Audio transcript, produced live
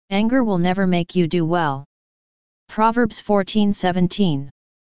Anger will never make you do well. Proverbs 14:17.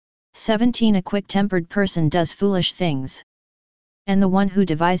 17 A quick-tempered person does foolish things, and the one who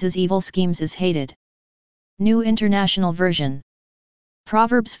devises evil schemes is hated. New International Version.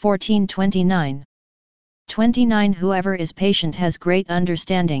 Proverbs 14:29. 29 Whoever is patient has great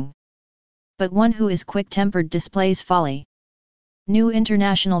understanding, but one who is quick-tempered displays folly. New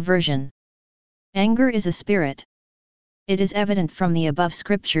International Version. Anger is a spirit. It is evident from the above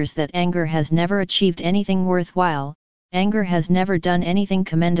scriptures that anger has never achieved anything worthwhile, anger has never done anything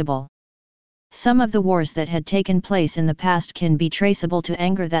commendable. Some of the wars that had taken place in the past can be traceable to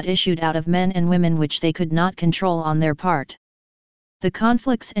anger that issued out of men and women which they could not control on their part. The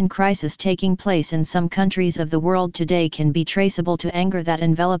conflicts and crises taking place in some countries of the world today can be traceable to anger that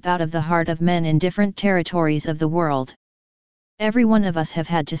envelop out of the heart of men in different territories of the world. Every one of us have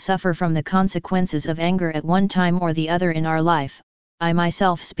had to suffer from the consequences of anger at one time or the other in our life. I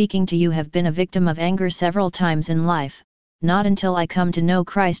myself speaking to you have been a victim of anger several times in life. Not until I come to know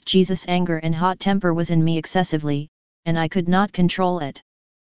Christ Jesus, anger and hot temper was in me excessively, and I could not control it.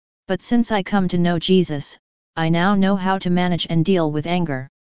 But since I come to know Jesus, I now know how to manage and deal with anger.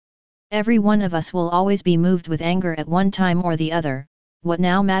 Every one of us will always be moved with anger at one time or the other. What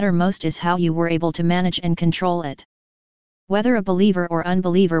now matter most is how you were able to manage and control it. Whether a believer or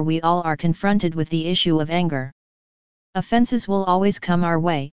unbeliever, we all are confronted with the issue of anger. Offenses will always come our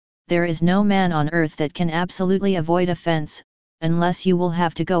way. There is no man on earth that can absolutely avoid offense, unless you will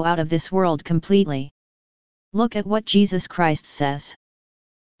have to go out of this world completely. Look at what Jesus Christ says.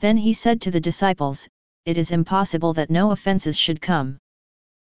 Then he said to the disciples, "It is impossible that no offenses should come."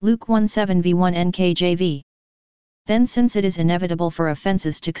 Luke 1:7v1 NKJV. Then since it is inevitable for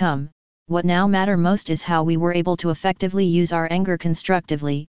offenses to come, what now matter most is how we were able to effectively use our anger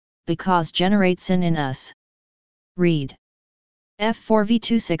constructively, because generate sin in us. Read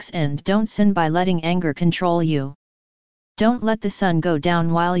F4v26 and don't sin by letting anger control you. Don't let the sun go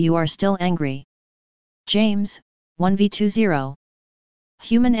down while you are still angry. James 1v20.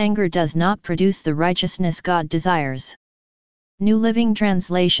 Human anger does not produce the righteousness God desires. New Living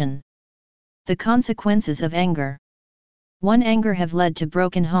Translation. The consequences of anger. 1. Anger have led to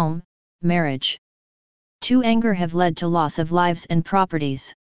broken home, marriage. 2. Anger have led to loss of lives and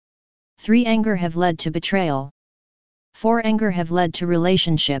properties. 3. Anger have led to betrayal. 4. Anger have led to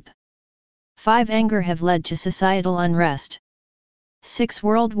relationship. 5. Anger have led to societal unrest. 6.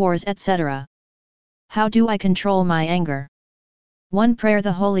 World wars, etc. How do I control my anger? 1. Prayer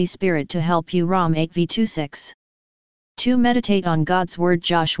the Holy Spirit to help you. Rom 8v26. 2. Meditate on God's Word.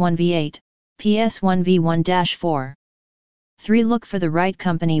 Josh 1v8, PS 1v1-4. 3. Look for the right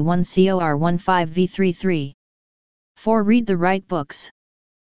company. 1 Cor 15v33. 4. Read the right books.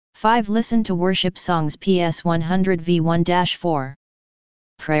 5. Listen to worship songs. PS 100v1-4.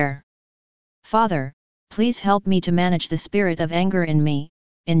 Prayer. Father, please help me to manage the spirit of anger in me,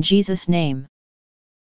 in Jesus' name.